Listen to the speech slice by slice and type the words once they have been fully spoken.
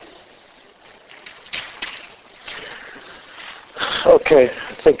Okay,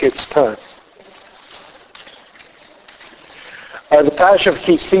 I think it's time. The Parasha of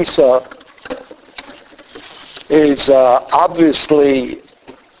Ki Sisa is obviously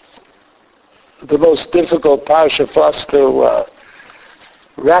the most difficult parasha for us to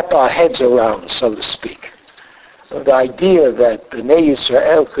wrap our heads around, so to speak. The idea that Bnei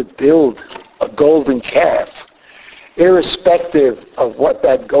Yisrael could build a golden calf, irrespective of what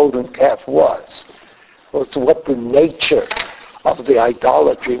that golden calf was, or to what the nature of the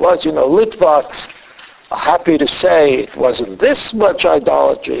idolatry was. You know, Litvaks are happy to say it wasn't this much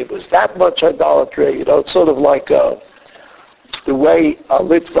idolatry, it was that much idolatry. You know, it's sort of like the way a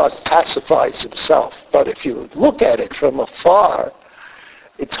Litvak pacifies himself. But if you look at it from afar,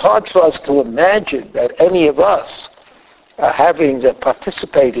 it's hard for us to imagine that any of us, having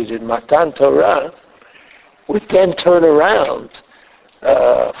participated in Matan Torah, would then turn around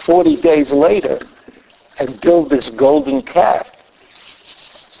 40 days later and build this golden calf.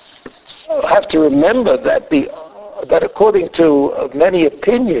 You have to remember that that according to many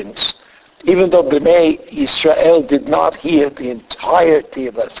opinions, even though Bnei Yisrael did not hear the entirety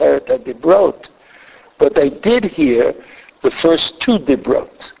of Aseret HaDibrot, but they did hear the first two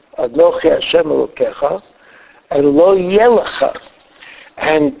Dibrot, Anochi Hashem Elokecha and Lo Yelecha.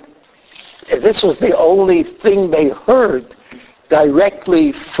 And this was the only thing they heard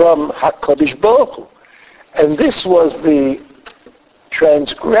directly from HaKadosh Baruch Hu. And this was the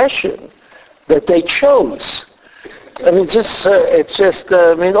transgression that they chose. I mean,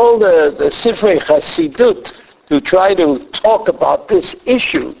 all the Sifrei Chasidut who try to talk about this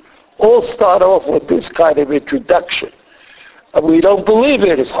issue all start off with this kind of introduction. And we don't believe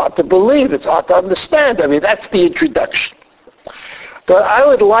it. It's hard to believe. It's hard to understand. I mean, that's the introduction. But I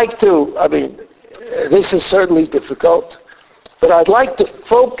would like to, this is certainly difficult, but I'd like to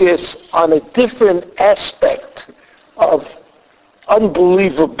focus on a different aspect of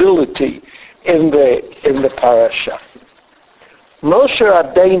unbelievability in the parasha. Moshe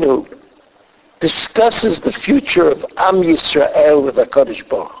Rabbeinu discusses the future of Am Yisrael with HaKadosh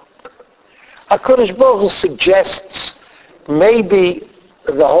Baruch Hu. HaKadosh Baruch Hu suggests maybe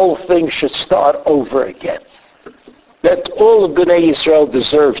the whole thing should start over again. That all of Bnei Yisrael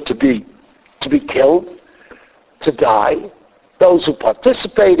deserve to be killed, to die. Those who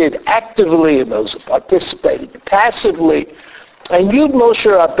participated actively and those who participated passively. And you, Moshe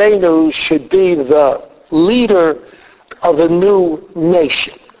Rabbeinu, should be the leader of a new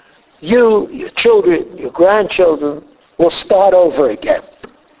nation. You, your children, your grandchildren will start over again.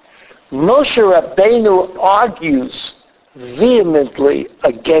 Moshe Rabbeinu argues vehemently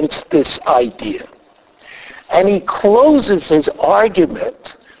against this idea. And he closes his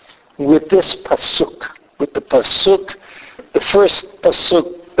argument with this pasuk, the first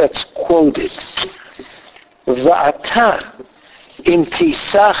pasuk that's quoted. Va'ata im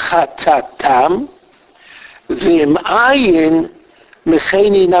tisach hatatam v'im ayin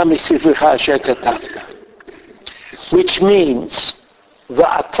mecheni na misifricha asher katavta. Which means,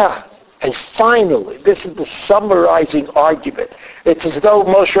 va'ata, and finally, this is the summarizing argument. It's as though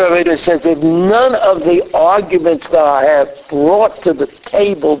Moshe Rabbeinu says that none of the arguments that I have brought to the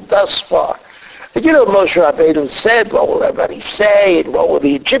table thus far. And you know, Moshe Rabbeinu said, what will everybody say, and what will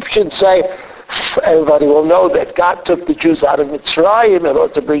the Egyptians say? Everybody will know that God took the Jews out of Mitzrayim in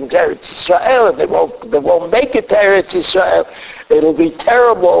order to bring to Eretz Yisrael, and they won't make it to Eretz Yisrael. It'll be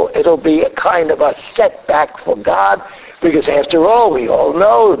terrible. It'll be a kind of a setback for God. Because after all, we all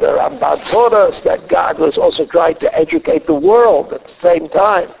know, the Rambam taught us that God was also trying to educate the world at the same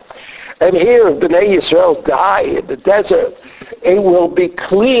time. And here, if Bnei Yisrael die in the desert, it will be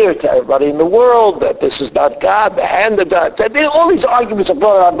clear to everybody in the world that this is not God, the hand of God. All these arguments are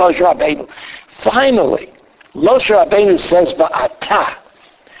brought on Moshe Rabbeinu. Finally, Moshe Rabbeinu says, Va'ata,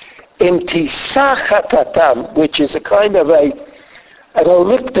 im tisach hatatam, which is a kind of an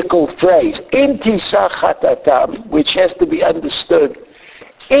elliptical phrase, im tisach hatatam, which has to be understood.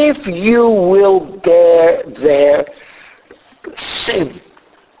 If you will bear their sin,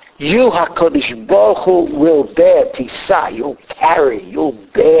 you, HaKadosh Baruch Hu, will bear tisah, you'll carry, you'll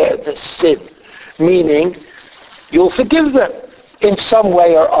bear the sin. Meaning, you'll forgive them in some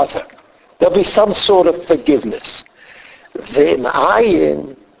way or other. There'll be some sort of forgiveness.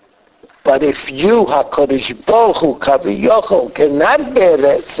 V'im but if you, HaKadosh Baruch Hu, Kaviyochel, cannot bear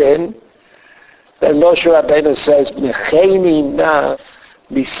that sin, then Moshe Rabbeinu says, Mecheni na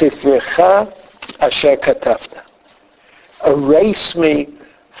misifrecha asher katafta. Erase me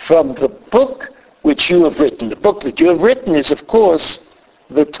from the book which you have written. The book that you have written is, of course,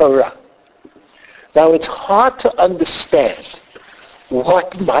 the Torah. Now, it's hard to understand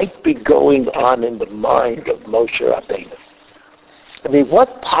what might be going on in the mind of Moshe Rabbeinu. I mean,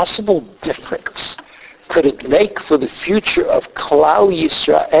 what possible difference could it make for the future of Klal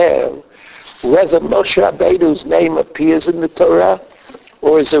Yisrael whether Moshe Rabbeinu's name appears in the Torah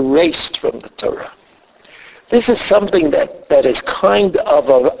or is erased from the Torah? This is something that is kind of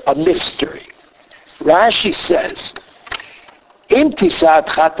a mystery. Rashi says, Im tisat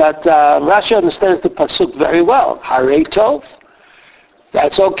chatata, Rashi understands the pasuk very well. Harei tov,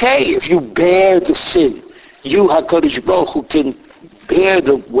 that's okay. If you bear the sin, you, HaKadosh Baruch Hu, can bear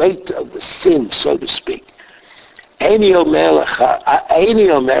the weight of the sin, so to speak. Eini omer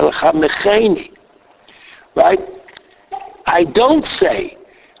lecha mecheni. Right? I don't say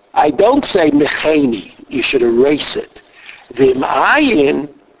mecheni, you should erase it. V'im'ayin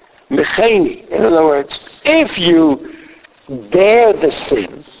mecheni. In other words, if you bear the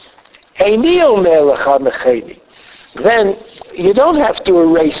sin, eini omer lecha mecheni, then you don't have to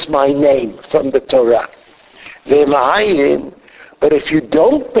erase my name from the Torah. V'im'ayin, but if you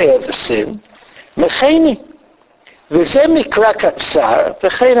don't bear the sin, mecheni. V'zeh mikra katzar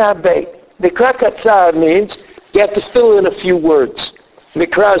v'chein habei. Mikra katzar means you have to fill in a few words.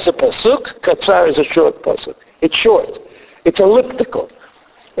 Mikra is a pasuk, katzar is a short pasuk. It's short. It's elliptical.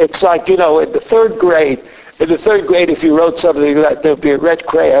 It's like, in the third grade, if you wrote something like that, there'd be a red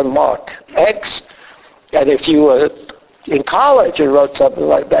crayon mark, X. And if you were in college and wrote something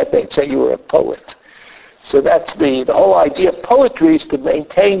like that, they'd say you were a poet. So that's the whole idea of poetry, is to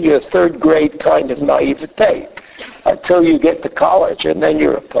maintain your third grade kind of naivete until you get to college, and then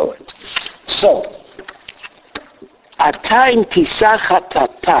you're a poet. So, Atayim tisach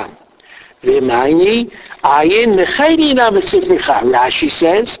hatatam v'mayni ayin mechenina v'sifricha. Rashi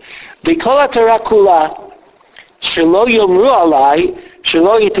says, V'kol HaTorah kula shelo yomru alai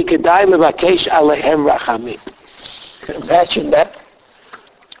shelo yitikedai levakesh alehem rachamim. Imagine that.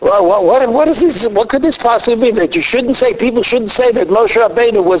 Well, what is this? What could this possibly mean? That people shouldn't say that Moshe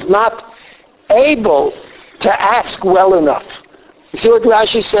Rabbeinu was not able to ask well enough. You see what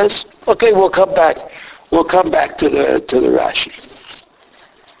Rashi says? Okay, we'll come back. We'll come back to the Rashi.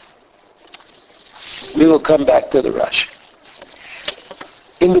 We will come back to the Rashi.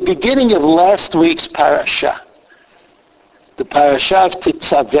 In the beginning of last week's parasha, the parasha of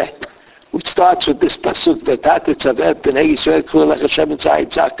Tetzaveh, which starts with this pasuk, V'tat Tetzaveh b'nei Yisrael k'lu lech Hashem etzai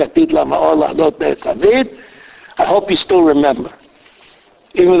tzach katid la'ma'or la'adot be'et David. I hope you still remember.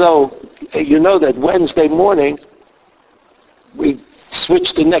 Even though you know that Wednesday morning we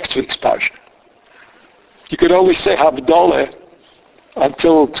switched to next week's parasha. You could only say Havdalah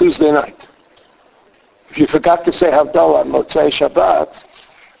until Tuesday night. If you forgot to say Havdalah on Motzei Shabbat,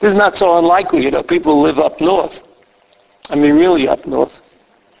 this is not so unlikely. People live up north. I mean, really up north.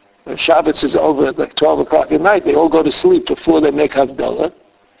 When Shabbos is over at like 12 o'clock at night, they all go to sleep before they make Havdalah.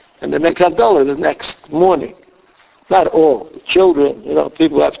 And they make Havdalah the next morning. Not all. The children,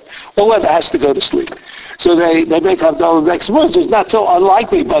 people have, whoever has to go to sleep. So they make Havdalah the next morning. So it's not so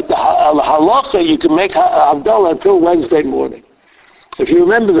unlikely, but the halacha, you can make Havdalah until Wednesday morning. If you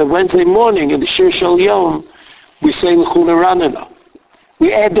remember that Wednesday morning in the Shir Shel Yom, we say L'chuna Ranana.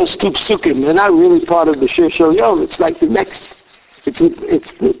 We add those two psukim. They're not really part of the Shir Shel Yom. It's like the next, it's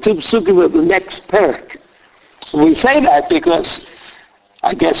the two psukim of the next parak. We say that because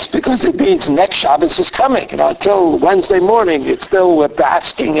it means next Shabbos is coming. Until Wednesday morning, we're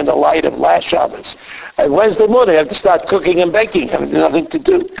basking in the light of last Shabbos. And Wednesday morning, I have to start cooking and baking. I have nothing to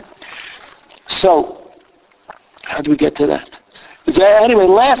do. So, how do we get to that? Anyway,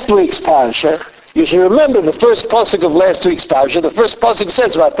 last week's parasha, you should remember the first pasuk of last week's parasha. The first pasuk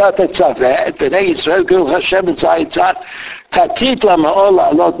says, V'atat tetzaveh b'nei Yisrael k'lu Hashem etzai tzach katit la'ma'or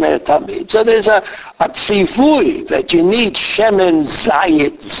la'alot me'et tamid. So there's a tzivui that you need shemen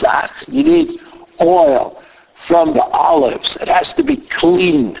zayit zach. You need oil from the olives. It has to be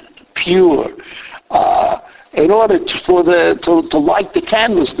clean, pure, in order to light the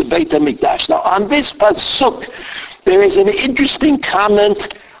candles, the Beit HaMikdash. Now, on this pasuk, there is an interesting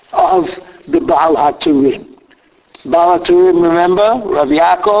comment of the Baal HaTurim. Baal HaTurim, remember? Rav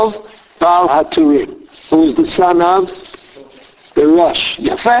Yaakov, Baal HaTurim, who was the son of the Rosh.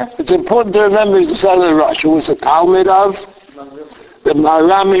 Yafeh? It's important to remember he's the son of the Rosh, who was a Talmud of the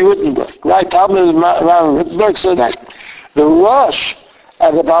Marami Wittenberg. Right? Talmud of Marami Wittenberg, so that the Rosh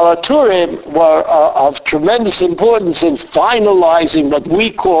and the Baal HaTurim were of tremendous importance in finalizing what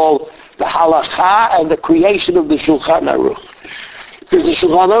we call the halakha and the creation of the Shulchan Aruch. Because the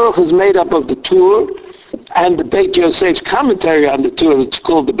Shulchan Aruch is made up of the Tur and the Beit Yosef's commentary on the Tur. It's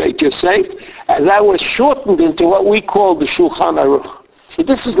called the Beit Yosef, and that was shortened into what we call the Shulchan Aruch. So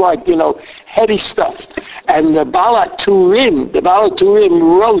this is like, heady stuff. And the Baal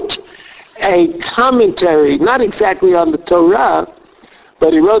HaTurim wrote a commentary, not exactly on the Torah,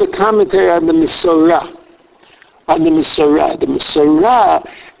 but he wrote a commentary on the Mesorah. On the Mesorah. The Mesorah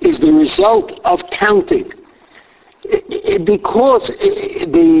is the result of counting. Because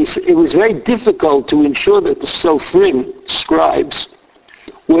it was very difficult to ensure that the Sofrim, scribes,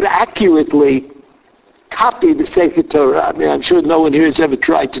 would accurately copy the Sefer Torah. I mean, I'm sure no one here has ever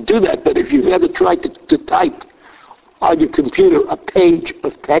tried to do that, but if you've ever tried to type on your computer a page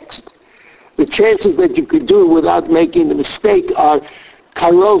of text, the chances that you could do it without making the mistake are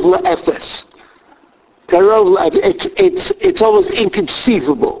karov la'efes. It's almost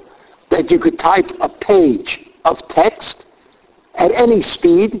inconceivable that you could type a page of text at any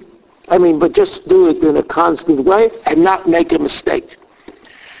speed, but just do it in a constant way and not make a mistake.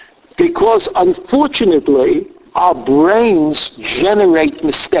 Because unfortunately, our brains generate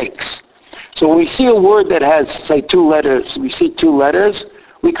mistakes. So when we see a word that has, say, two letters,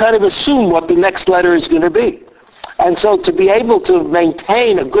 we kind of assume what the next letter is going to be. And so to be able to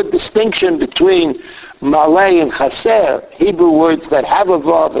maintain a good distinction between Malay and Chaser, Hebrew words that have a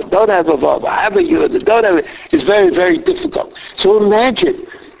vav and don't have a vav, have a yud and don't have it, is very, very difficult. So imagine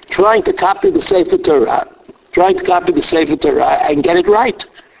trying to copy the Sefer Torah and get it right.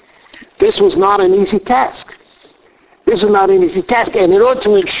 This was not an easy task. And in order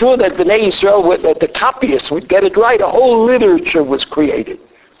to ensure that Bnei Yisrael, that the copyists would get it right, a whole literature was created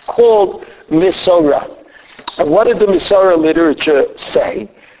called Mesorah. And what did the Mesorah literature say?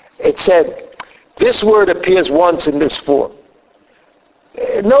 It said, this word appears once in this form.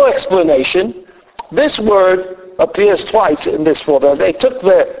 No explanation. This word appears twice in this form. And they took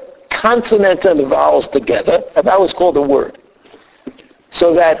the consonants and the vowels together, and that was called a word.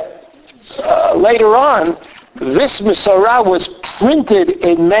 So that later on, this Mesorah was printed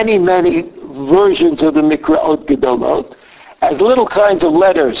in many, many versions of the Mikraot Gedolot as little kinds of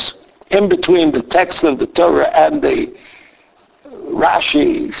letters in between the text of the Torah and the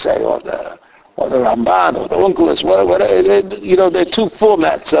Rashi, say, or the Ramban, or the Onkelos, whatever. There are two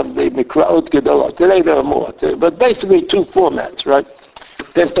formats of the Mikraot Gedolot. Today there are more, but basically two formats, right?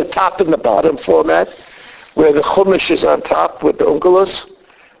 There's the top and the bottom format, where the Chumash is on top with the Onkelos,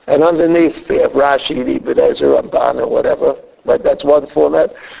 and underneath we have Rashi, Ibn Ezra, Ramban, or whatever. Right? That's one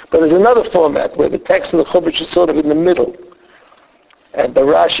format. But there's another format where the text of the Chumash is sort of in the middle. And the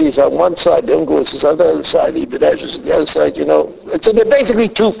Rashi is on one side, the Onkelos is on the other side, the Ibn Ezra is on the other side, So they're basically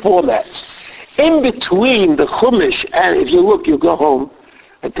two formats. In between the Chumash, and if you look, you'll go home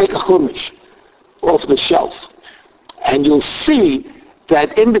and take a Chumash off the shelf. And you'll see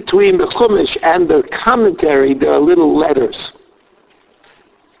that in between the Chumash and the commentary, there are little letters,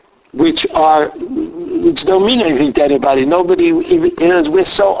 which don't mean anything to anybody. Nobody, we're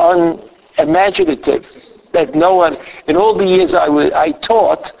so unimaginative that no one, in all the years I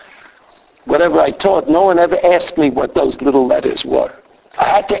taught, whatever I taught, no one ever asked me what those little letters were. I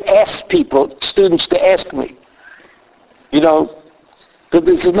had to ask students to ask me.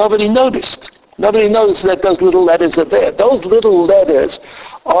 Because nobody noticed. Nobody noticed that those little letters are there. Those little letters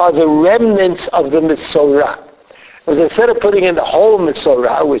are the remnants of the Mesorah. Because instead of putting in the whole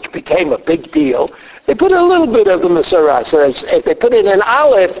Mesorah, which became a big deal, they put a little bit of the Mesorah. So if they put in an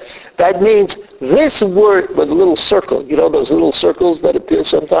aleph, that means this word with a little circle. Those little circles that appear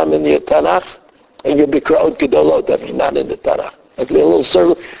sometime in the Tanakh? And your Mikraot Gedolot, not in the Tanakh. Like a little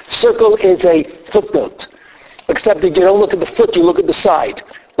circle. Circle is a footnote. Except that you don't look at the foot, you look at the side.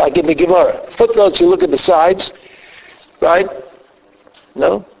 Like in the Gemara. Footnotes, you look at the sides. Right?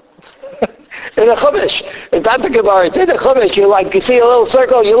 No? In the Chumash. It's not the Gemara. It's in the Chumash. You see a little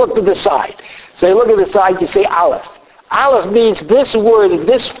circle, you look to the side. So you look at the side, you see aleph. Aleph means this word in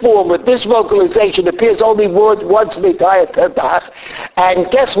this form with this vocalization appears only once in the entire Tanakh. And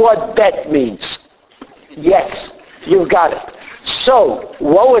guess what bet means? Yes, you've got it. So,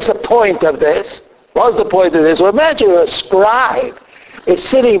 what was the point of this? Well, imagine a scribe is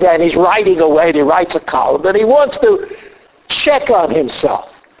sitting there and he's writing away and he writes a column and he wants to check on himself.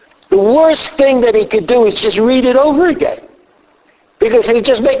 The worst thing that he could do is just read it over again. Because he'll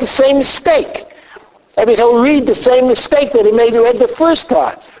just make the same mistake. He'll read the same mistake that he read the first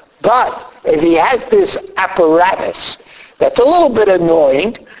time. But if he has this apparatus that's a little bit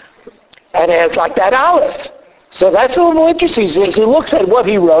annoying, and it's like that aleph. So that's a little more interesting. He looks at what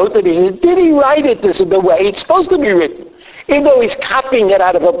he wrote and he says, did he write it this in the way it's supposed to be written? Even though he's copying it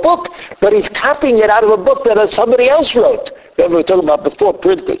out of a book, but he's copying it out of a book that somebody else wrote. Remember we were talking about before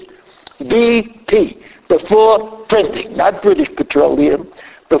printing. BP, before printing, not British Petroleum.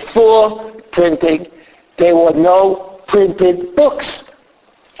 Before printing, there were no printed books.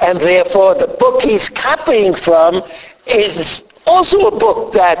 And therefore the book he's copying from is Also a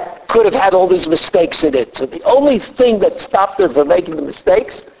book that could have had all these mistakes in it. So the only thing that stopped her from making the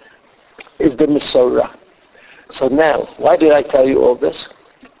mistakes is the Mesorah. So now, why did I tell you all this?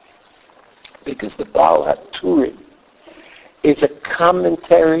 Because the Baal HaTurim is a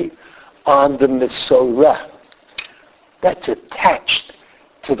commentary on the Mesorah that's attached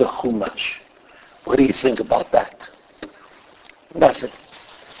to the Chumash. What do you think about that? Nothing.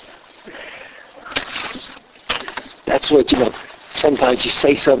 That's what, sometimes you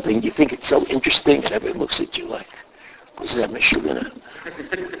say something, you think it's so interesting, and everyone looks at you like, what's that Meshugana?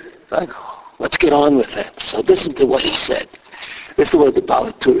 Like, let's get on with it. So listen to what he said. This is what the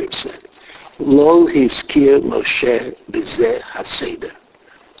Baal HaTurim said. Lo hiskir Moshe b'zeh haseder.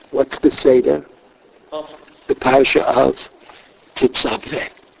 What's the Seder? The parasha of Tetzaveh.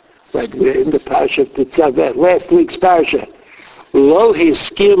 Right, we're in the parasha of Tetzaveh. Last week's parasha. Lo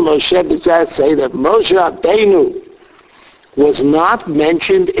hiskir Moshe b'zeh haseder. Moshe Rabbeinu was not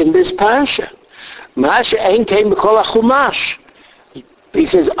mentioned in this parasha. Masha ein came b'chol HaChumash. He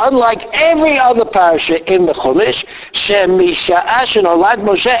says, unlike every other parasha in the Chumash, shemisha'a shenolad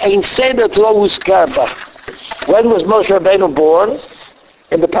Moshe ein seder lo huzkar ba. When was Moshe Rabbeinu born?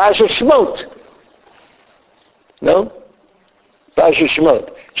 In the parasha Shemot. No? Parasha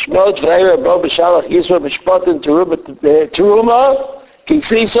Shemot. Shemot v'eira bo b'shalach Yisro b'shpotin teruma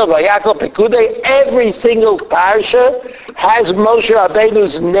kisisa v'yakov pekudei. Every single parasha has Moshe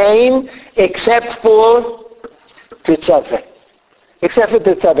Rabbeinu's name except for Tetzaveh. Except for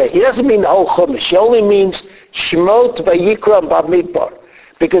Tetzaveh. He doesn't mean the whole Chumash. He only means Shemot, Vayikra, and Bamidbar.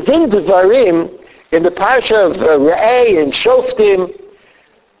 Because in Devarim, in the parasha of Re'eh and Shoftim,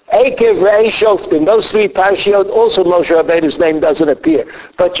 Ekev, Re'eh, Shoftim, those three parashiyot, also Moshe Rabbeinu's name doesn't appear.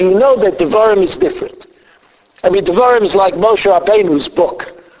 But you know that Devarim is different. I mean, Devarim is like Moshe Rabbeinu's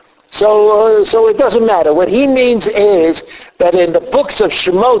book. So it doesn't matter. What he means is that in the books of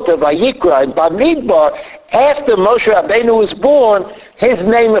Shemot, of Vayikra, and Bamidbar, after Moshe Rabbeinu was born, his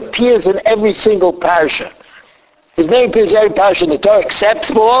name appears in every single parasha. His name appears in every parasha in the Torah except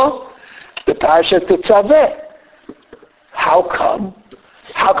for the parasha Tetzaveh. How come?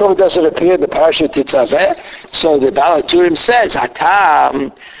 How come it doesn't appear in the parasha Tetzaveh? So the Baal HaTurim says,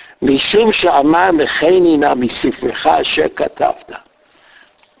 Atam mishum she'amar mecheni na misifrecha asher katavta.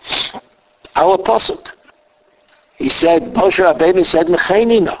 Our apostle. He said, Moshe Rabbeinu said,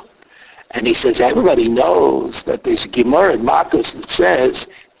 mecheni na. And he says, everybody knows that there's a Gemara in Marcos that says,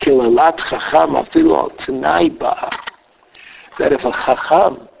 Kilalat Chacham afilu al Tanai ba'a. That if a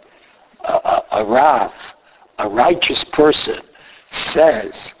Chacham, a Rav, a righteous person,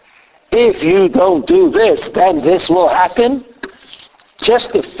 says, if you don't do this, then this will happen,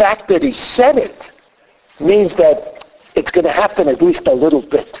 just the fact that he said it means that it's going to happen at least a little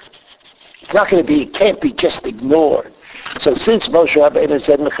bit. It's not going to be, it can't be just ignored. So since Moshe Rabbeinu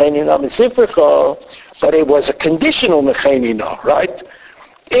said Mecheni na misifrecha, but it was a conditional Mecheni na, right?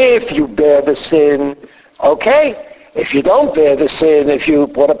 If you bear the sin, okay. If you don't bear the sin, if you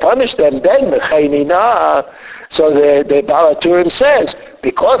want to punish them, then Mecheni na. So the Baal HaTurim says,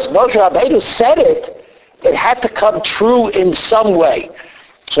 because Moshe Rabbeinu said it, it had to come true in some way.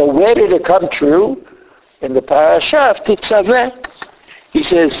 So where did it come true? In the parasha of Tetzaveh. He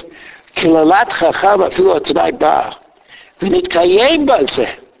says, Kilalat Chacham afilu al Tanai ba'a. ונתקיים בזה.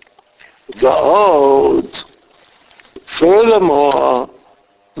 ועוד, furthermore,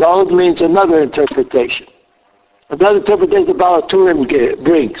 ועוד means another interpretation. Another interpretation the Baal HaTurim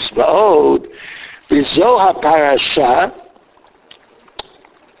brings. ועוד, וזו הפרשה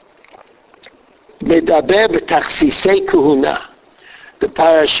מדבר בתכסיסי כהונה. The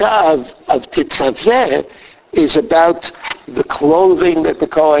parasha of Tetzaveh is about the clothing that the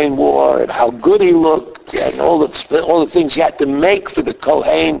Kohen wore and how good he looked and all the things he had to make for the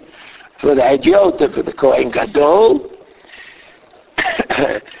Kohen, for the Hadyot, for the Kohen Gadol.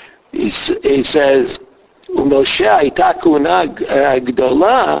 He says, "Moshe הייתה כהונה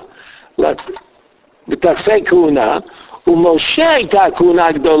גדולה, בתעשי כהונה, ומשה הייתה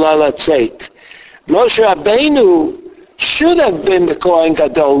כהונה גדולה לצאת." Moshe Rabbeinu should have been the Kohen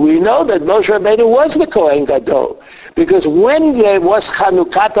Gadol. We know that Moshe Rabbeinu was the Kohen Gadol. Because when there was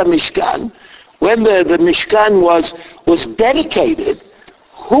Chanukat HaMishkan, when the Mishkan was dedicated,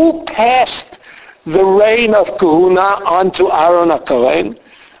 who passed the reign of Kahuna onto Aaron HaKohen?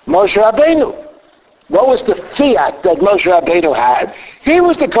 Moshe Rabbeinu. What was the fiat that Moshe Rabbeinu had? He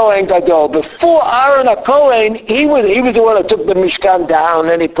was the Kohen Gadol. Before Aaron HaKohen, he was the one who took the Mishkan down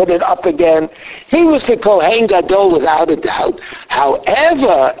and he put it up again. He was the Kohen Gadol without a doubt.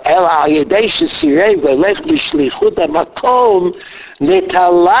 However, El Ha'yedei Shesirei V'lech B'shlichut HaMakom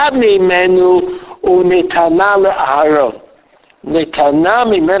Netala Mimenu U'Netana LeAharon. נתנה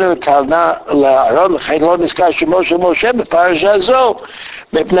ממנו טענה לאהרון, לכן לא נזכר שמו של משה בפרשה זו,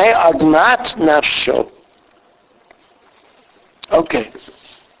 מפני עגמת נפשו. Okay.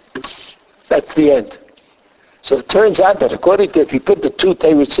 That's the end. So it turns out that according to, if you put the two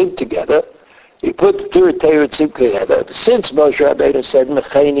Terutzim together, since Moshe Rabbeinu said,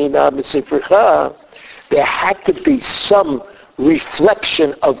 Mechaini na b'sifrecha, there had to be some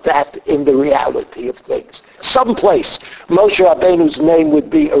reflection of that in the reality of things. Someplace Moshe Rabbeinu's name would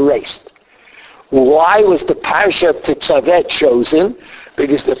be erased. Why was the Parsha of Tetzaveh chosen?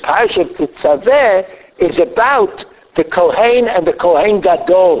 Because the Parsha of Tetzaveh is about the Kohen and the Kohen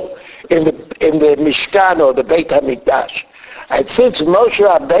Gadol in the Mishkan or the Beit HaMikdash. And since Moshe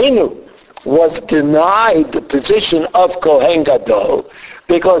Rabbeinu was denied the position of Kohen Gadol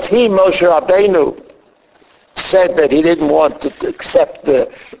because Moshe Rabbeinu, said that he didn't want to accept the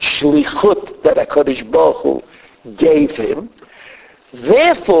shlichut that HaKadosh Baruch Hu gave him.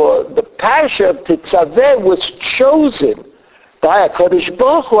 Therefore, the Parsha of Tetzaveh was chosen by HaKadosh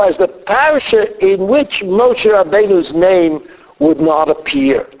Baruch Hu as the Parsha in which Moshe Rabbeinu's name would not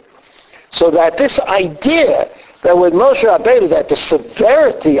appear. So that this idea that with Moshe Rabbeinu, that the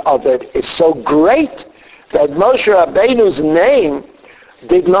severity of it is so great that Moshe Rabbeinu's name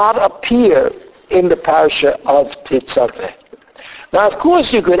did not appear in the Parsha of Tetzaveh. Now, of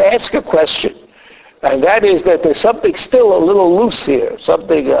course, you could ask a question, and that is that there's something still a little loose here,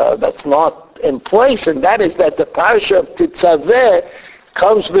 something that's not in place, and that is that the Parsha of Tetzaveh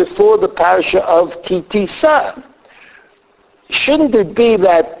comes before the Parsha of Ki Tisa. Shouldn't it be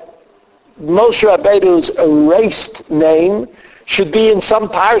that Moshe Rabbeinu's erased name should be in some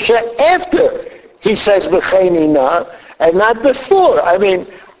Parsha after he says B'cheini na, and not before? I mean,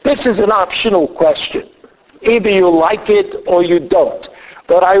 this is an optional question. Either you like it or you don't.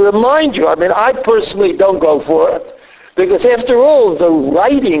 But I remind you, I personally don't go for it, because after all, the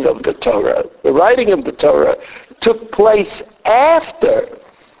writing of the Torah took place after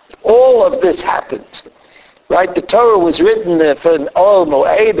all of this happened. Right? The Torah was written for an Ol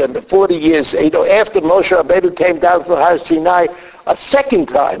Moed, and the 40 years, after Moshe Rabbeinu came down from Har Sinai a second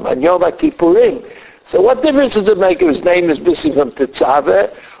time on Yom Kippurim. So what difference does it make if his name is missing from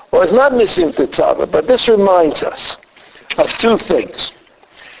Tetzaveh or is not missing Tetzaveh? But this reminds us of two things.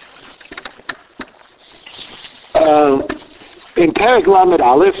 In Perek Lamed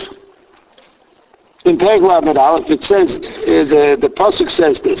Aleph, it says, the Pasuk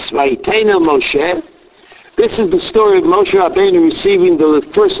says this, Vayitenu Moshe. This is the story of Moshe Rabbeinu receiving the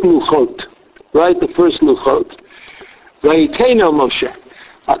first Luchot, right? The first Luchot. Vayitenu Moshe.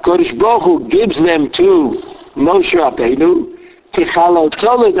 HaKadosh Baruch Hu gives them to Moshe Rabbeinu,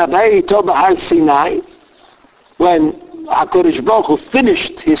 Tichaloto ledaber ito b'Har Sinai, when HaKadosh Baruch Hu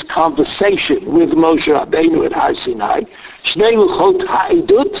finished his conversation with Moshe Rabbeinu at Har Sinai, Shnei Luchot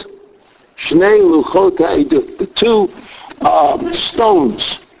Ha'edut, the two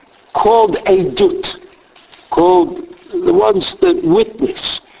stones called Edut, called the ones that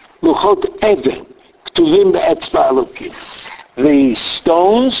witness, Luchot Even, Ktuvim be'etzba Elokim. The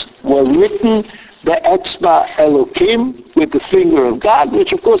stones were written be'etzba Elokim, with the finger of God,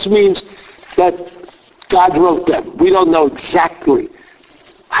 which of course means that God wrote them. We don't know exactly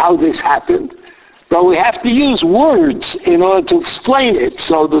how this happened, but we have to use words in order to explain it,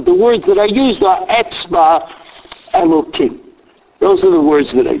 so that the words that I used are etzba Elokim. Those are the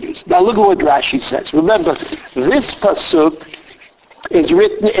words that I use. Now look at what Rashi says. Remember, this pasuk is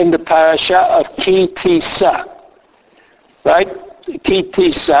written in the parasha of Ki Tisa, right? Ki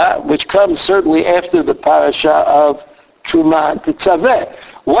Tisa, which comes certainly after the parasha of Truma and Tetzaveh.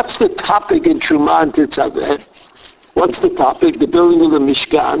 What's the topic in Truma and Tetzaveh? What's the topic? The building of the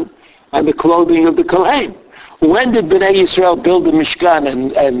Mishkan and the clothing of the Kohen. When did Bnei Yisrael build the Mishkan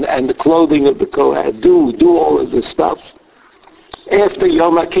and the clothing of the Kohen? Do all of this stuff? After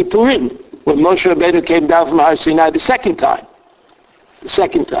Yom Kippurim, when Moshe Rabbeinu came down from Har Sinai the second time.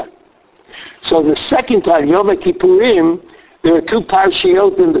 So the second time, Yom Kippurim, there are two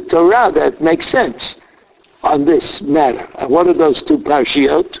parshiot in the Torah that make sense on this matter. And what are those two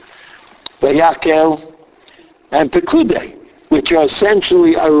parshiot? Vayakel and Pekudei, which are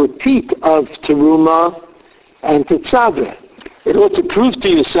essentially a repeat of Teruma and Tetzaveh. In order to prove to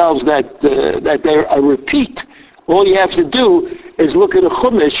yourselves that they're a repeat, all you have to do is look at a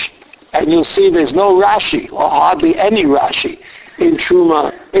Chumash, and you'll see there's no Rashi, or hardly any Rashi, in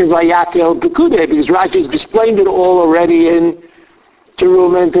Truma, in Vayakel Pekudei, because Rashi has explained it all already in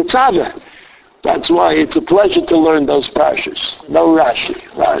Teruma and Tetzaveh. That's why it's a pleasure to learn those parshas. No Rashi,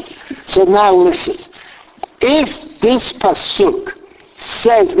 right? So now listen. If this pasuk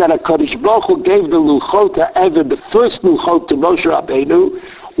says that HaKadosh Baruch Hu gave the Luchot HaEved, the first Luchot to Moshe Rabbeinu,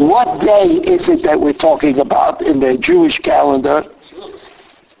 what day is it that we're talking about in the Jewish calendar?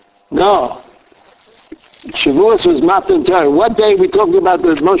 No. Shavuos was Matan Torah. What day are we talking about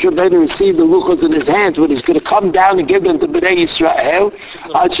that Moshe Rabbeinu received the Luchos in his hands when he's going to come down and give them to Bnei Yisrael?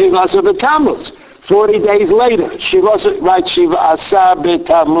 On Shivas B'Tammuz. 40 days later. Shivas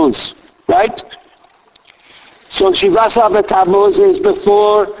B'Tammuz. Right? So Shivas B'Tammuz is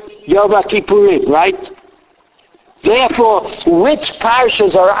before Yom Kippurim, right? Therefore, which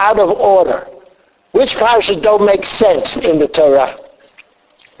parshas are out of order? Which parshas don't make sense in the Torah?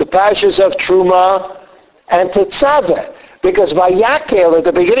 The parshas of Truma and Tetzaveh. Because Vayakel, at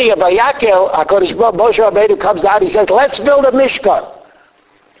the beginning of Vayakel, HaKadosh Baruch Hu, Moshe Rabbeinu comes out, he says, let's build a Mishkan.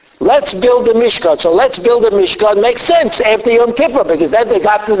 Let's build a Mishkan. So let's build a Mishkan. Makes sense after Yom Kippur, because then they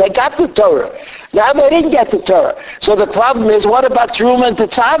got the Torah. Now they didn't get the Torah. So the problem is, what about Truma and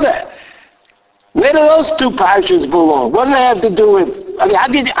Tetzaveh? Where do those two parshas belong? What do they have to do with... I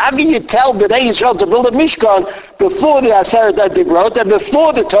mean, how can you tell Bnei Yisrael to build a Mishkan before the Aseret HaDibrot and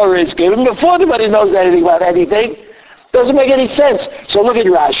before the Torah is given, before anybody knows anything about anything? Doesn't make any sense. So look at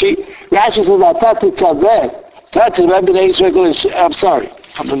Rashi. Rashi says about Tetzaveh. Tetzaveh Bnei Yisrael... I'm sorry.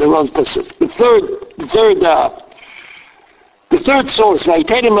 I'm in the wrong pasuk. The third source, the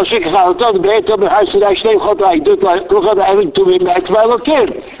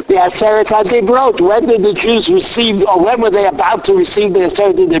Aseret HaDibrot. When did the Jews receive, or when were they about to receive the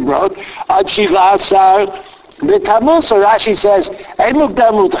Aseret HaDibrot? Ad Shiva Asar B'Tammuz. So Rashi says, Ein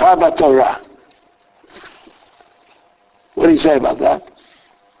Mukdam Utcha B'Torah. What do you say about that?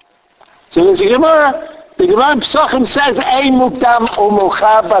 So there's a Gemara. The Gemara Pesachim says, Ein Mukdam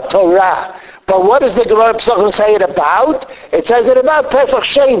U'Mucha B'Torah. But what does the Gemara Pesachim say it about? It says it about Pesach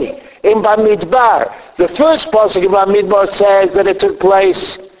Sheni in Bamidbar. The first pasuk in Bamidbar says that it took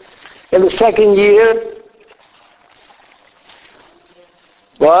place in the second year.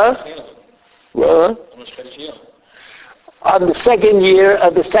 What? What? On the second year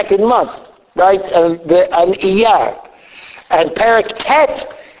of the second month, right? On Iyar. And Perek Tet,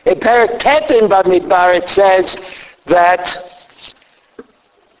 in Perek Tet in Bamidbar it says that...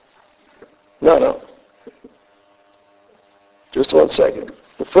 No. Just 1 second.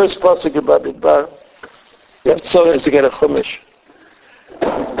 The first pasuk in Bamidbar, you have to get a chumash.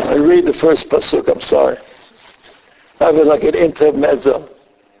 I read the first pasuk, I'm sorry. I have it like an intermezzo.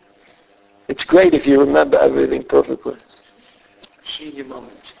 It's great if you remember everything perfectly. A senior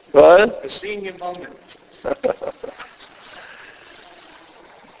moment. What? A senior moment.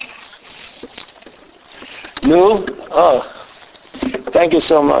 No? Oh. Thank you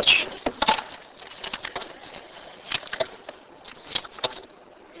so much.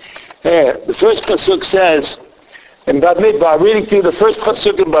 Here, the first pasuk says, in Bamidbar, reading through the first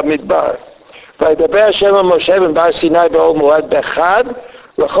pasuk in Bamidbar, Vaydaber Hashem Moshe ben Bar Sinai b'Ol Moed b'Echad,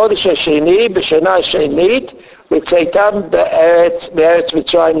 l'chodesh hasheni, b'shana hashenit, v'tzeitam be'eretz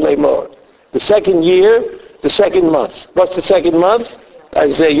Mitzrayim le'mor. The second year, the second month. What's the second month?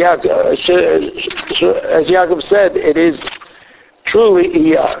 As Yaakov said, it is truly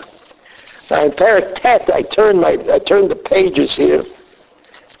Iyar. Now in Perek Tet, I turned the pages here.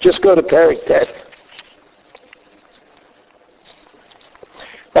 Just go to Perek Tet.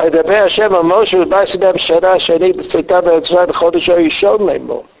 So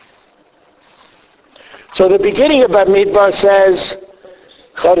the beginning of Bamidbar says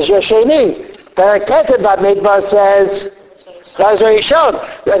Chodesh Hasheni. Perek Tet in Bamidbar says Chodesh Rishon.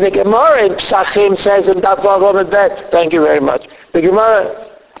 The Gemara in Pesachim says in Daf Vav Bet. Thank you very much. The Gemara,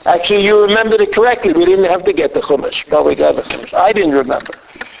 actually you remembered it correctly. We didn't have to get the Chumash, but we got the Chumash. I didn't remember.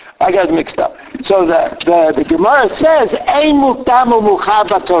 I got mixed up. So the Gemara says, Ein Mukdam U'Mucha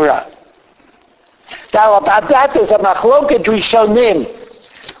B'Torah. Now about that there's a machloket Rishonim.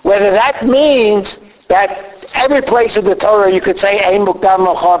 Whether that means that every place in the Torah you could say Ein Mukdam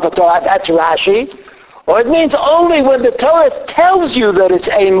U'Mucha B'Torah, that's Rashi. Or it means only when the Torah tells you that it's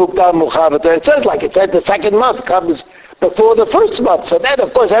Ein Mukdam U'Mucha B'Torah. It says like it said the second month comes before the first month. So then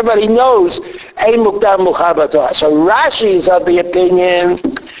of course everybody knows Ein Mukdam U'Mucha B'Torah. So Rashi is of the opinion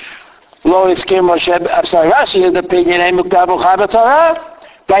Rashi is the opinion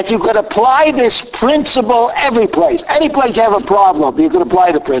that you could apply this principle every place. Any place you have a problem, you could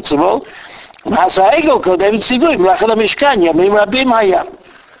apply the principle. So everybody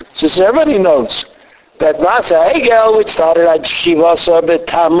knows that Masa Egel, which started at Shivas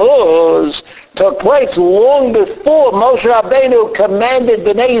B'Tammuz, took place long before Moshe Rabbeinu commanded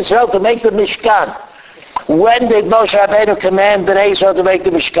Bnei Yisrael to make the Mishkan. When did Moshe Rabbeinu command Bnei Yisrael to make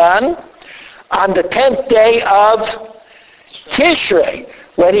the Mishkan? On the 10th day of Tishrei,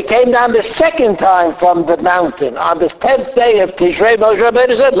 when he came down the second time from the mountain, on the 10th day of Tishrei, Moshe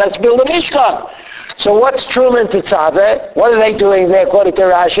Rabbeinu said, let's build a Mishkan. So what's Truma and Tetzaveh? What are they doing there according to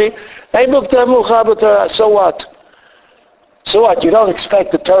Rashi? So what? So what? You don't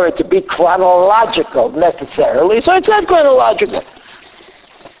expect the Torah to be chronological necessarily, so it's not chronological.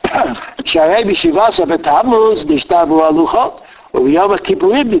 שהרי בשבעה בתמוז נשתברו הלוחות, וביום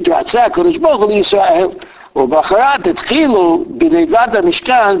הכיפורים נתרצה הקדוש ברוך הוא לישראל, ובאחרת התחילו בנבלת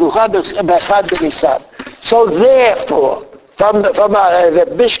המשכן באחד בניסן. So therefore, the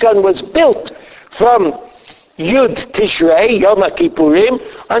Mishkan was built from Yud Tishrei, Yom Kippurim,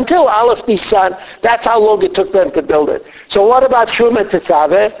 until Aleph Nisan. That's how long it took them to build it. So what about Truma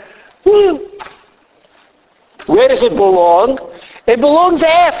Tetzaveh? Where does it belong? It belongs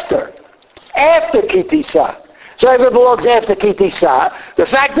after Ki Tisa. So if it belongs after Ki Tisa, the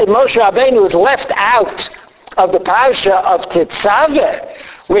fact that Moshe Rabbeinu was left out of the parsha of Tetzaveh,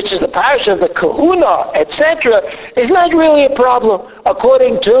 which is the parsha of the Kahuna, etc., is not really a problem,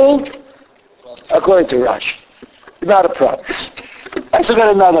 according to Rashi. Not a problem. Let's look at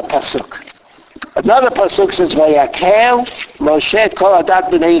another pasuk. Another pasuk says, "Vayakel Moshe kol adat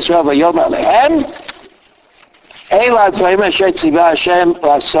b'nei Yisrael vayom alehem."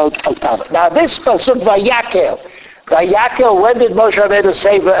 Now this pasuk Vayakel. Vayakel, when did Moshe Rabbeinu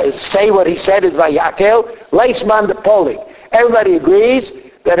say what he said in Vayakel? Leisman the polling. Everybody agrees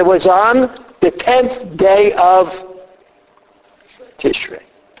that it was on the 10th day of Tishrei.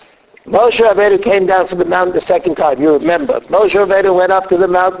 Moshe Rabbeinu came down from the mountain the second time. You remember. Moshe Rabbeinu went up to the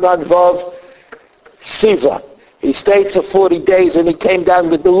mountain on Vov Siva. He stayed for 40 days and he came down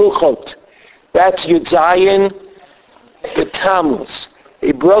with the Luchot. That's Yud Zayin, the Tammuz.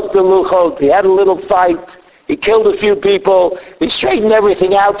 He broke the Luchot. He had a little fight. He killed a few people. He straightened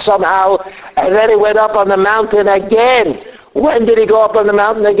everything out somehow. And then he went up on the mountain again. When did he go up on the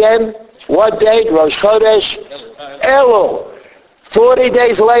mountain again? What date? Rosh Chodesh Elul. 40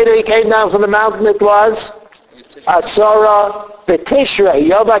 days later he came down from the mountain. It was Asara B'Tishrei,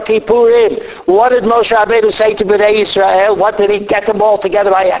 Yom Kippurim. What did Moshe Rabbeinu say to Bnei Yisrael? What did he get them all together?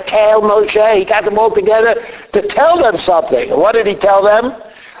 Vayakel Moshe. He got them all together to tell them something. What did he tell them?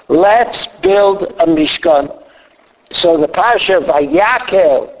 Let's build a Mishkan. So the Parsha of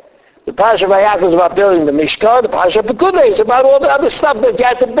Vayakel, the Parsha of Vayakel is about building the Mishkan. The Parsha of Pekudei is about all the other stuff that you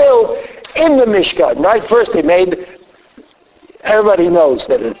had to build in the Mishkan. Right? First they made... Everybody knows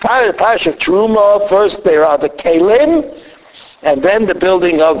that in the Parsha of Truma, first there are the Kelim, and then the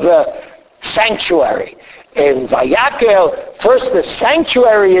building of the sanctuary. In Vayakel, first the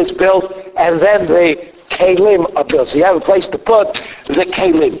sanctuary is built, and then the Kelim are built. So you have a place to put the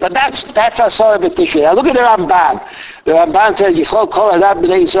Kelim. But that's Asara B'Tishrei. Now look at the Ramban. The Ramban says, Yichol kol adam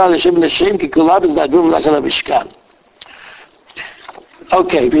b'nei Yisrael Hashem l'Shem ki kulam v'nadrum l'chel ha'mishkan.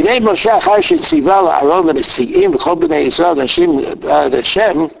 Okay, B'nei Moshe achar shetzivah la'aron v'nesi'im v'chol b'nei Yisrael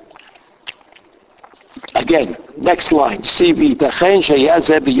Hashem. Again, next line. Si v'yitachen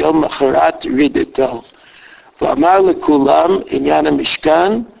sheyazeh b'yom macharat rideto. V'amar l'kulam inyan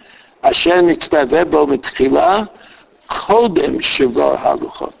ha'mishkan asher nitztaveh bo mitchila kodem shivor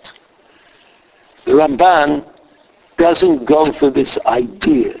haluchot. The Ramban doesn't go for this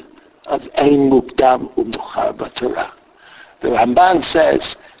idea of ein mukdam u'muchar b'Torah. The Ramban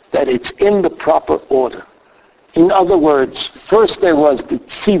says that it's in the proper order. In other words, first there was the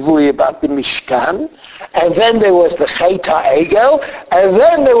tzivui about the Mishkan, and then there was the Chet HaEgel, and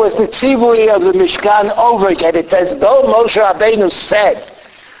then there was the tzivui of the Mishkan over again. It says, though Moshe Rabbeinu said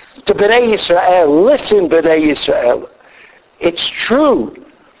to Bnei Yisrael, listen Bnei Yisrael, it's true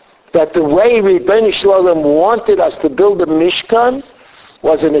that the way Rebbeinu Shalom wanted us to build the Mishkan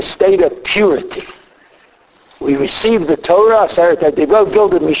was in a state of purity. We received the Torah, that they will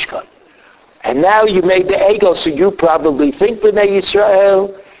build a Mishkan. And now you made the Egel, so you probably think, Bnei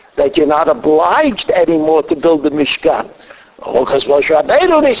Yisrael, that you're not obliged anymore to build the Mishkan. Oh, because Moshe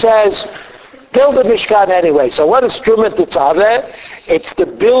Rabbeinu, he says, build the Mishkan anyway. So what is Truma Tetzaveh? It's the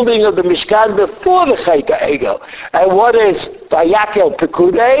building of the Mishkan before the Chet HaEgel. And what is Vayakel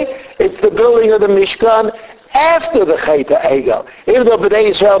Pekudei? It's the building of the Mishkan after the Chet HaEgel. Even though Bnei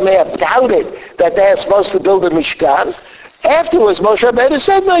Yisrael may have doubted that they're supposed to build a Mishkan, afterwards Moshe Rabbeinu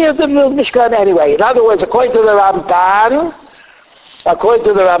said, no, you have to build Mishkan anyway. In other words, according to the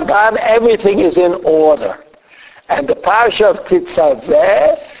Ramban, everything is in order. And the Parsha of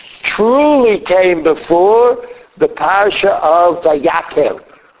Tetzaveh truly came before the Parsha of Vayakel.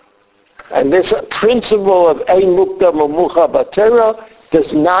 And this principle of Ein Mukdam U'Muchar B'Torah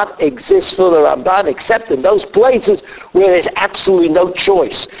does not exist for the Ramban except in those places where there's absolutely no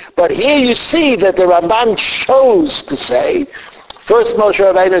choice. But here you see that the Ramban chose to say, first Moshe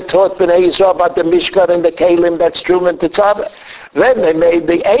Rabbeinu taught Bnei Yisrael about the Mishkan and the Kelim, that's Truma and Tetzaveh. Then they made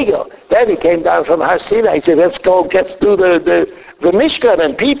the Egel. Then he came down from Har Sinai. He said, let's do the Mishkan.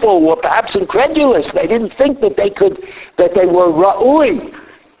 And people were perhaps incredulous. They didn't think that they were Ra'ui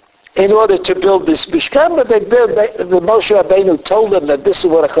in order to build this Mishkan, but the Moshe Rabbeinu told them that this is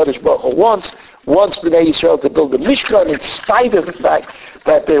what HaKadosh Baruch Hu wants Bnei Yisrael to build the Mishkan in spite of the fact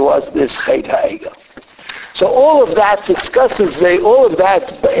that there was this Chet HaEgel. So all of that all of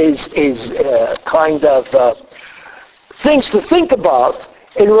that is kind of things to think about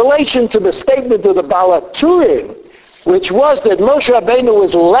in relation to the statement of the Baal HaTurim, which was that Moshe Rabbeinu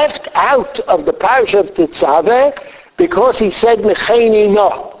was left out of the Parasha of Tetzaveh because he said Mecheini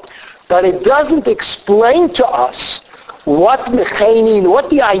no. But it doesn't explain to us what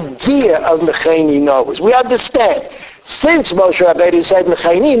the idea of Mecheini no is. We understand. Since Moshe Rabbeinu said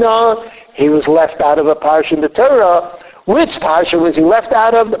Mecheini no, he was left out of a Parasha in the Torah. Which Parasha was he left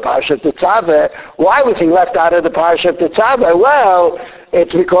out of? The Parasha of Tetzaveh. Why was he left out of the Parasha of Tetzaveh? Well,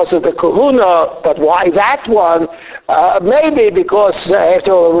 it's because of the Kahuna, but why that one? Maybe because,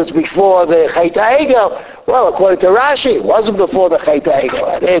 after all, it was before the Chet HaEgel. Well, according to Rashi, it wasn't before the Chet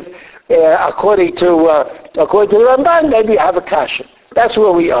HaEgel. And if, according to the Ramban, maybe you have a kasha. That's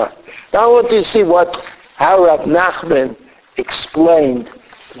where we are. Now I want you to see how Rav Nachman explained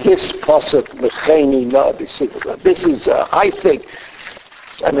this pasuk Mecheini no b'Sifra. This is, I think,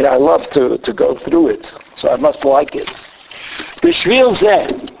 I love to go through it, so I must like it. בשביל זה,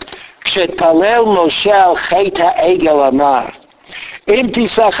 כשהתפלל משה על חטא העגל אמר, אם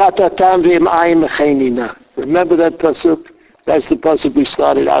תישא חטאתם ואם אין מכני נא. Remember that pasuk? That's the pasuk we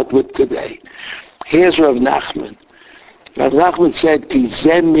started out with today. Here's Rav Nachman. Rav Nachman said, כי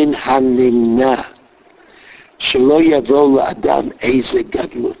זה מן הנמנע, שלא יבוא לאדם איזה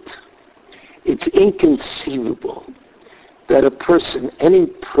גדלות. It's inconceivable that any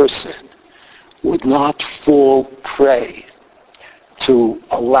person, would not fall prey to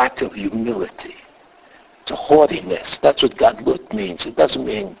a lack of humility, to haughtiness. That's what gadlut means. It doesn't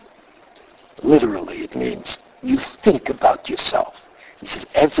mean literally. It means you think about yourself. He says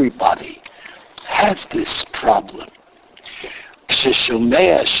everybody has this problem.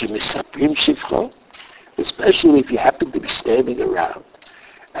 Especially if you happen to be standing around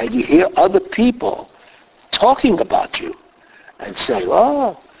and you hear other people talking about you and say,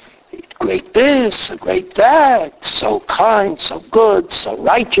 oh, great this, great that, so kind, so good, so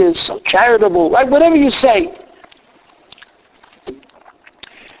righteous, so charitable, right? Whatever you say.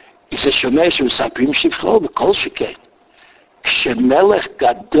 He says, Shomesh Mesaprim Shivcho B'Kol Sheken. K'shemelech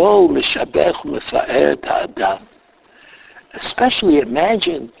Gadol Meshabech U'Mefa'er Et Ha'Adam. Especially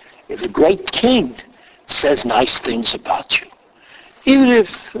imagine if a great king says nice things about you. Even if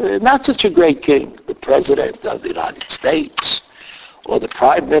not such a great king, the President of the United States, or the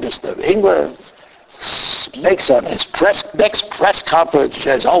Prime Minister of England makes on his next press conference,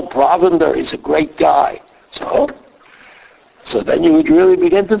 says, oh, Provender is a great guy. So then you would really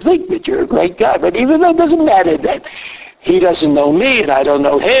begin to think that you're a great guy. But even though it doesn't matter that he doesn't know me and I don't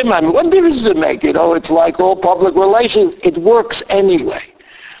know him, what difference does it make? It's like all public relations. It works anyway.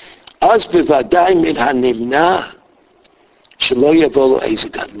 Az b'vaday min hanimna shelo yavo lo eize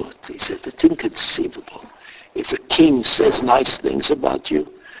gadlut. He said, it's inconceivable. If a king says nice things about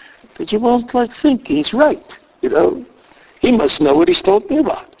you, but you won't think he's right. He must know what he's talking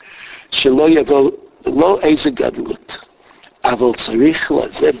about. Shelo yavo lo eize gadlut. Aval tzarich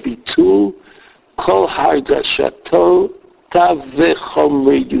lazeh bitul kol hardashato tav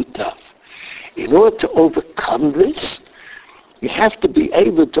v'chomri yutav. In order to overcome this, you have to be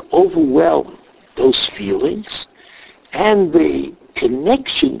able to overwhelm those feelings and the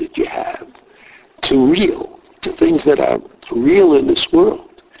connection that you have to things that are real in this world.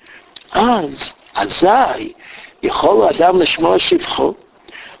 Azai, Yechol Adam Lishma Shivcho,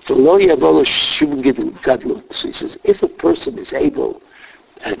 V'lo Yavo Lo Shum Gadlut. So he says, if a person is able,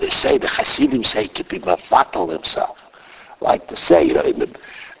 and the Hasidim say, to be mafatal himself, like to say, in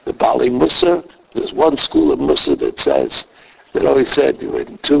the Bali Musa, there's one school of Musa that says, that always said,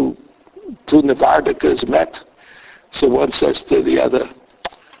 when two Navardikas met, so one says to the other,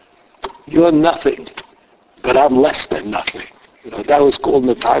 you're nothing, but I'm less than nothing. That was called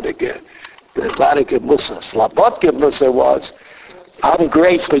Navardika. The Navardika Musa. Slabotka Musa was, I'm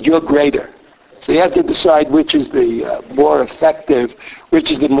great, but you're greater. So you have to decide which is the more effective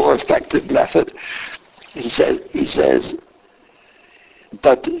method. He says,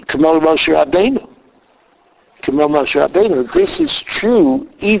 but Kamal Moshe Rabbeinu. K'mo Moshe Rabbeinu. This is true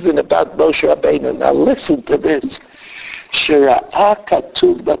even about Moshe Rabbeinu. Now listen to this. Shera'a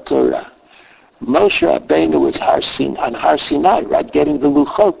katuv b'Torah. Moshe Rabbeinu was on Har Sinai, right, getting the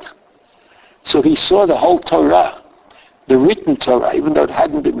Luchot. So he saw the whole Torah, the written Torah, even though it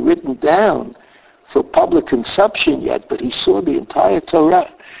hadn't been written down for public consumption yet, but he saw the entire Torah.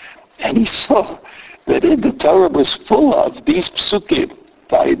 And he saw that in the Torah was full of these psukim.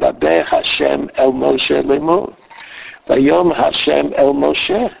 Vayidaber Hashem el Moshe lemor. Vayom Hashem el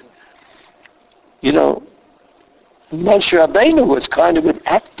Moshe. You know, Moshe Rabbeinu was kind of an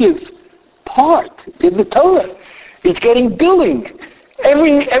active part in the Torah. He's getting billing.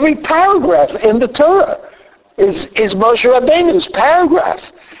 Every paragraph in the Torah is Moshe Rabbeinu's paragraph.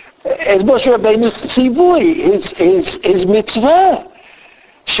 Is Moshe Rabbeinu's tzivui, his mitzvah.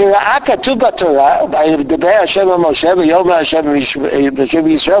 Shera'a katuv b'Torah, v'yidaber Hashem el Moshe, v'yom Hashem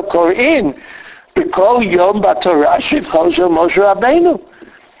Yisrael, korin, b'kol yom b'Torah, shivcho shel Moshe Rabbeinu.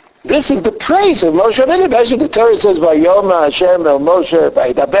 This is the praise of Moshe Rabbeinu. Basically, the Torah says, v'yom Hashem el Moshe,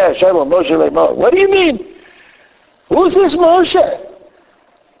 v'yidaber Hashem el Moshe lemor. What do you mean? Who's this Moshe?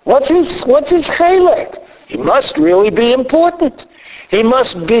 What's his chelek? He must really be important. He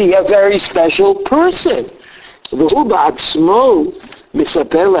must be a very special person. V'hu ba'atzmo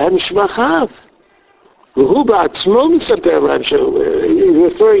misaper lahem shvachav. V'hu ba'atzmo misaper lahem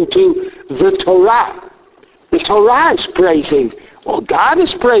shvachav. Referring to the Torah. The Torah is praising, or God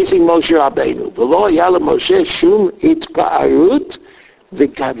is praising Moshe Rabbeinu. V'lo yala Moshe shum itpa'arut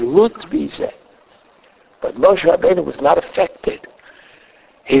v'gadlut b'zeh. But Moshe Rabbeinu was not affected.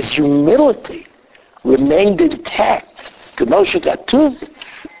 His humility remained intact. Moshe Katuv,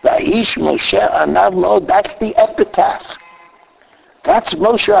 Va'ish Moshe Anav Mo, that's the epitaph. That's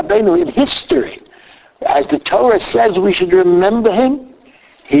Moshe Rabbeinu in history. As the Torah says we should remember him,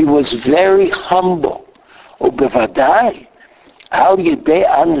 he was very humble. Ubevadai, Al Yedei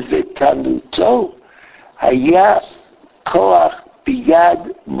Anvetanuto, Haya Koach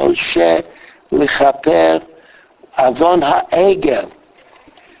Biyad Moshe L'chaper Avon Ha'egel.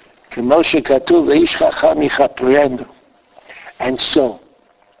 Moshe Katuv V'ish Chacham Yichaperenu. And so,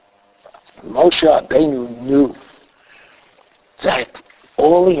 Moshe Rabbeinu knew that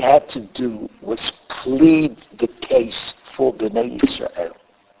all he had to do was plead the case for Bnei Yisrael.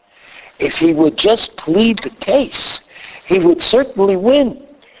 If he would just plead the case, he would certainly win,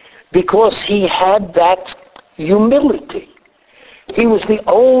 because he had that humility. He was the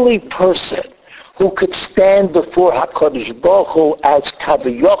only person who could stand before HaKadosh Baruch Hu as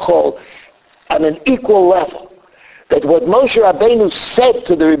Kaviyachol on an equal level. That what Moshe Rabbeinu said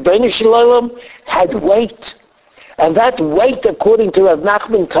to the Rebbeinu Shalom had weight. And that weight, according to Rav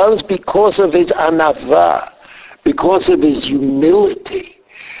Nachman, comes because of his anava, because of his humility.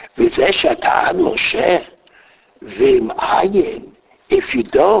 V'zeh shata'ad Moshe, v'im ayin, if you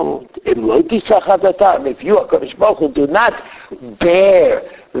don't, if you, HaKadosh Baruch Hu, do not bear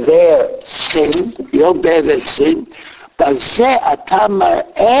their sin, you don't bear their sin, b'zeh ata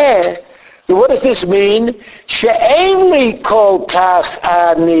mar'eh. So what does this mean? She'en li kol kach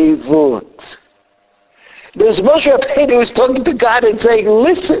anivut. There's Moshe Rabbeinu who's talking to God and saying,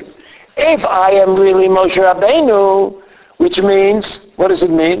 listen, if I am really Moshe Rabbeinu, which means, what does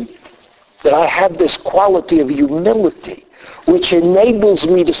it mean? That I have this quality of humility, which enables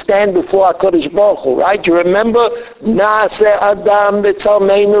me to stand before HaKadosh Baruch Hu, right? You remember, Na'aseh Adam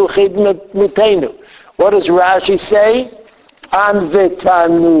b'tzalmeinu chidmutenu. What does Rashi say?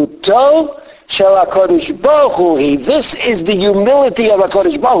 Anvetanuto shel HaKadosh Baruch Hu. This is the humility of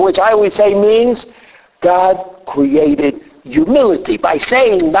HaKadosh Baruch Hu, which I always say means God created humility. By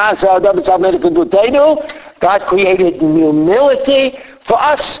saying God created humility for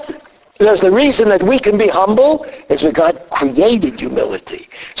us. There's the reason that we can be humble is because God created humility.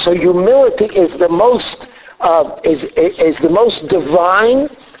 So humility is the most is the most divine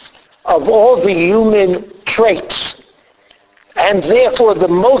of all the human traits. And therefore the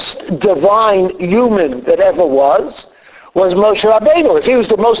most divine human that ever was Moshe Rabbeinu. If he was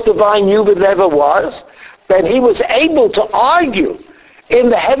the most divine human that ever was, then he was able to argue in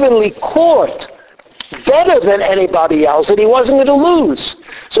the heavenly court better than anybody else, and he wasn't going to lose.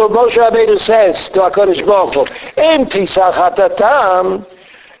 So Moshe Rabbeinu says to HaKadosh Baruch Hu, Im tisach hatatam,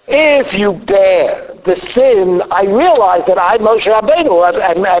 if you bear the sin, I realize that I'm Moshe Rabbeinu.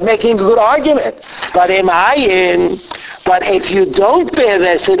 I'm making a good argument. But if you don't bear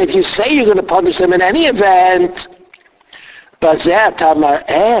their sin, if you say you're going to punish them in any event, so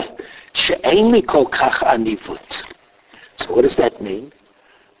what does that mean?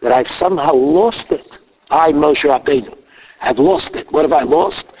 That I've somehow lost it. I, Moshe Rabbeinu, have lost it. What have I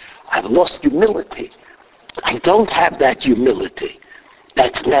lost? I've lost humility. I don't have that humility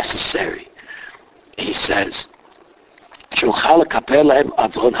that's necessary. He says, so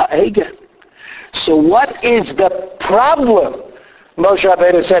what is the problem? Moshe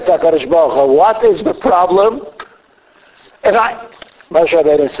Rabbeinu said to HaKadosh Baruch Hu, what is the problem? Moshe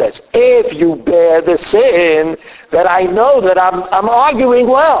Rabbeinu says, if you bear the sin, that I know that I'm arguing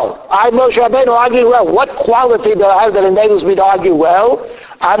well. I'm Moshe Rabbeinu arguing well. What quality do I have that enables me to argue well?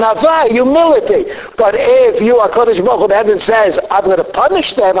 Anava, humility. But if you, HaKadosh Baruch Hu, the heaven says, I'm going to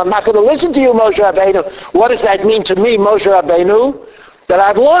punish them, I'm not going to listen to you, Moshe Rabbeinu. What does that mean to me, Moshe Rabbeinu? That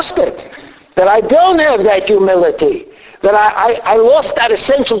I've lost it. That I don't have that humility. That I lost that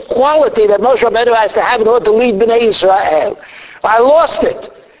essential quality that Moshe Rabbeinu has to have in order to lead Bnei Israel. I lost it.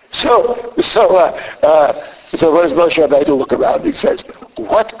 So what does Moshe Rabbeinu look around? He says,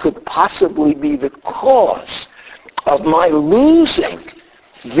 what could possibly be the cause of my losing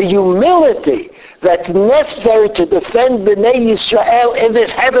the humility that's necessary to defend Bnei Yisrael in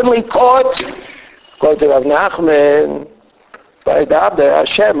this heavenly court? According to Rav Nachman, Vaydaber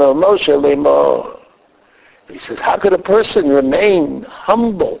Hashem el Moshe Lemor. He says, how could a person remain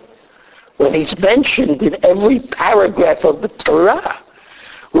humble when he's mentioned in every paragraph of the Torah,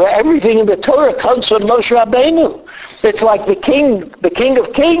 where everything in the Torah comes from Moshe Rabbeinu? It's like the king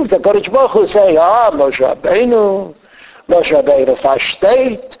of kings, the HaKadosh Baruch Hu saying, Moshe Rabbeinu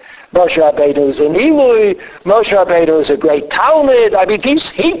versteht, Moshe Rabbeinu is an Eloi, Moshe Rabbeinu is a great Talmud. I mean, he's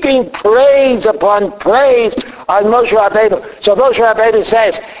heaping praise upon praise on Moshe Rabbeinu. So Moshe Rabbeinu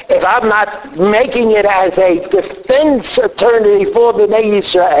says, if I'm not making it as a defense attorney for Bnei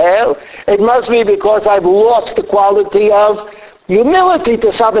Yisrael, it must be because I've lost the quality of humility to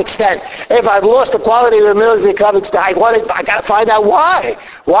some extent. If I've lost the quality of humility to some extent, I got to find out why.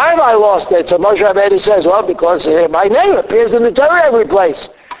 Why have I lost it? So Moshe Rabbeinu says, well, because my name appears in the Torah every place.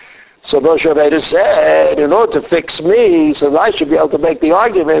 So Moshe Rabbeinu said, in order to fix me, so that I should be able to make the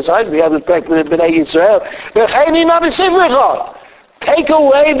arguments, I'd be able to protect the Bnei Yisrael. Take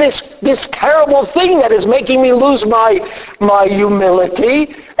away this terrible thing that is making me lose my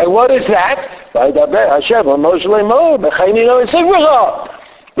humility. And what is that? So that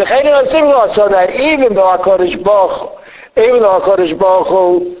even though HaKadosh Baruch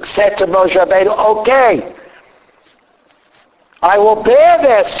Hu said to Moshe Rabbeinu, okay, I will bear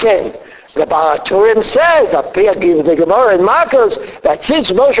their sin. The Baal HaTurim says, the Gemara in Marcos, that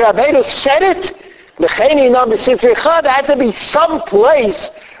since Moshe Rabbeinu said it, Mecheni Nam B'Sifricha, there had to be some place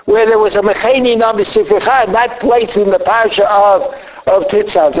where there was a Mecheni Nam B'Sifricha, and that place in the parasha of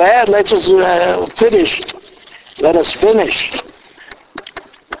Tetzaveh. Let's just finish. Let us finish.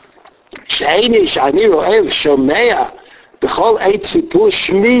 Sheinish Ani Ro'ev Shomea B'chol Eit Sipur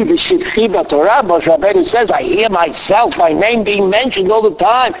Shmi V'Shivchi B'Torah. Moshe Rabbeinu says, I hear myself, my name being mentioned all the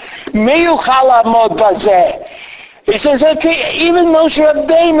time. Mi yuchal amod bazeh. He says, okay, even Moshe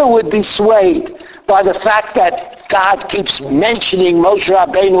Rabbeinu would be swayed by the fact that God keeps mentioning Moshe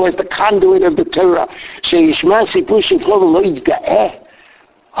Rabbeinu as the conduit of the Torah.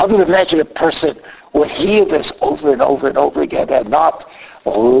 How can you imagine a person would hear this over and over and over again and not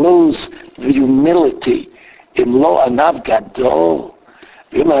lose the humility? Im lo anav gadol,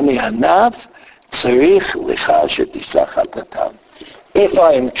 im ani anav, tzarich licha shetisach hatatam. If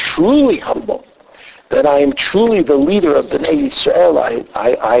I am truly humble, that I am truly the leader of Bnei Yisrael,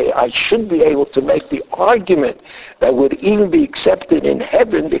 I should be able to make the argument that would even be accepted in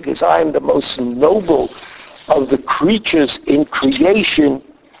heaven, because I am the most noble of the creatures in creation.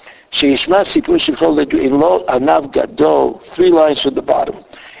 Sheishma sipur shechol imo anav gadol, 3 lines from the bottom.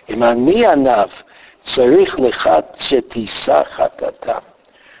 Im ani anav tzarich lechat shetisach hatatam.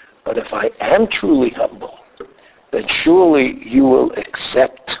 But if I am truly humble, then surely you will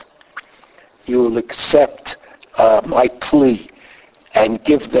accept my plea and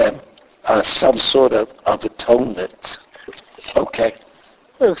give them some sort of atonement. Okay?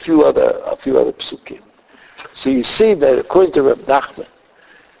 A few other psukim. So you see that according to Rav Nachman,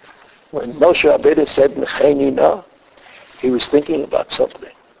 when Moshe Rabbeinu said Mecheni Na, he was thinking about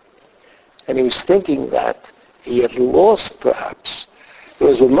something. And he was thinking that he had lost, perhaps. It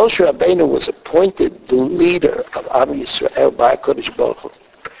was when Moshe Rabbeinu was appointed the leader of Am Yisrael by HaKadosh Baruch Hu,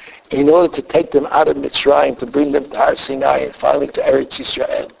 in order to take them out of Mitzrayim, to bring them to Har Sinai, and finally to Eretz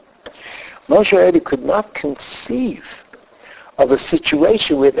Yisrael. Moshe Rabbeinu could not conceive of a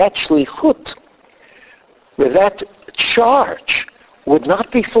situation where that shlichut, where that charge would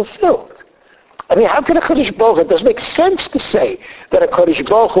not be fulfilled. I mean, how could a Kodesh Baruch Hu, it doesn't make sense to say that a Kodesh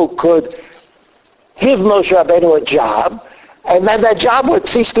Baruch Hu could give Moshe Rabbeinu a job, and then that job would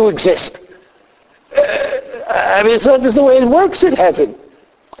cease to exist. I mean, it's not just the way it works in heaven.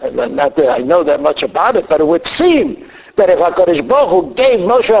 And not that I know that much about it, but it would seem that if HaKadosh Baruch Hu gave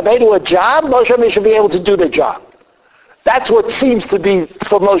Moshe Rabbeinu a job, Moshe Rabbeinu should be able to do the job. That's what seems to be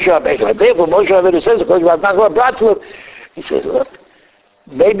for Moshe Rabbeinu. And therefore Moshe Rabbeinu says, he says, look,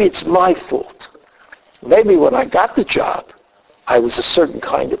 maybe it's my fault. Maybe when I got the job, I was a certain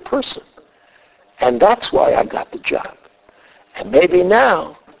kind of person. And that's why I got the job. And maybe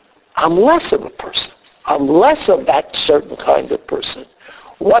now, I'm less of a person. I'm less of that certain kind of person.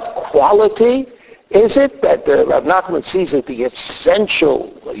 What quality is it that Rav Nachman sees as the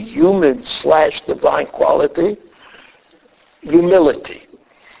essential human/divine quality? Humility.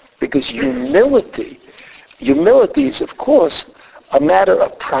 Because humility is, of course, a matter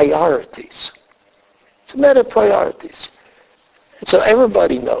of priorities. It's a matter of priorities. And so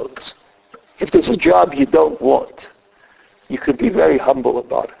everybody knows, if there's a job you don't want, you could be very humble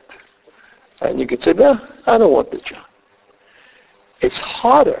about it. And you could say, no, I don't want the job. It's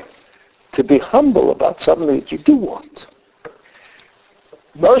harder to be humble about something that you do want.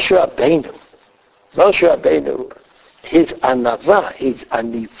 Moshe Rabbeinu, his anava, his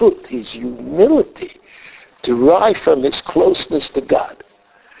anivut, his humility, derived from his closeness to God.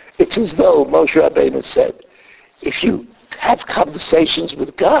 It's as though Moshe Rabbeinu said, if you have conversations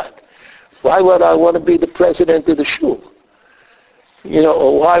with God, why would I want to be the president of the shul?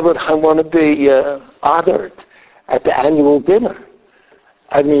 Or why would I want to be honored at the annual dinner?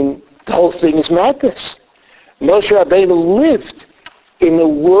 I mean, the whole thing is madness. Moshe Rabbeinu lived in a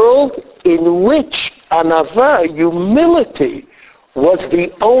world in which anava, humility, was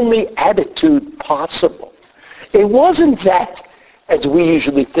the only attitude possible. It wasn't that, as we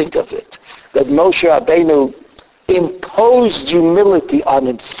usually think of it, that Moshe Rabbeinu imposed humility on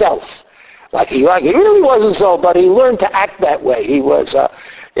himself. Like he really wasn't so, but he learned to act that way. He was,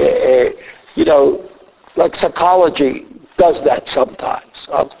 like psychology does that sometimes.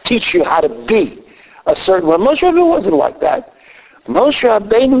 I'll teach you how to be a certain way. Moshe Rabbeinu wasn't like that. Moshe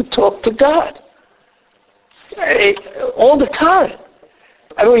Rabbeinu talked to God all the time.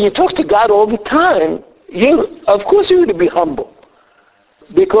 I mean, when you talk to God all the time, of course you're going to be humble,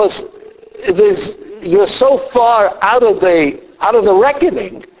 because you're so far out of the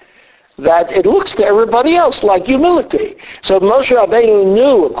reckoning that it looks to everybody else like humility. So Moshe Rabbeinu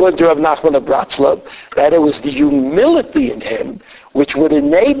knew, according to Rav Nachman of Bratslav, that it was the humility in him which would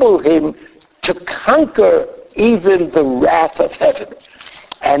enable him to conquer even the wrath of heaven.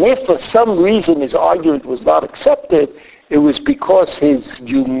 And if for some reason his argument was not accepted, it was because his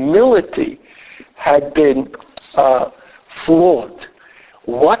humility had been flawed.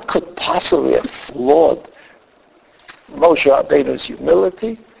 What could possibly have flawed Moshe Rabbeinu's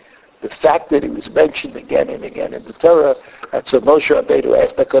humility? The fact that he was mentioned again and again in the Torah. And so Moshe Rabbeinu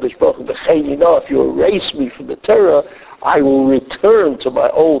asked HaKadosh Baruch Hu, if you erase me from the Torah, I will return to my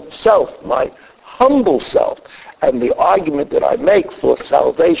old self, my humble self. And the argument that I make for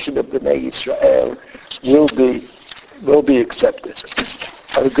salvation of Bnei Yisrael will be accepted.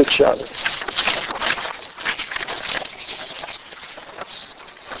 Have a good Shabbos.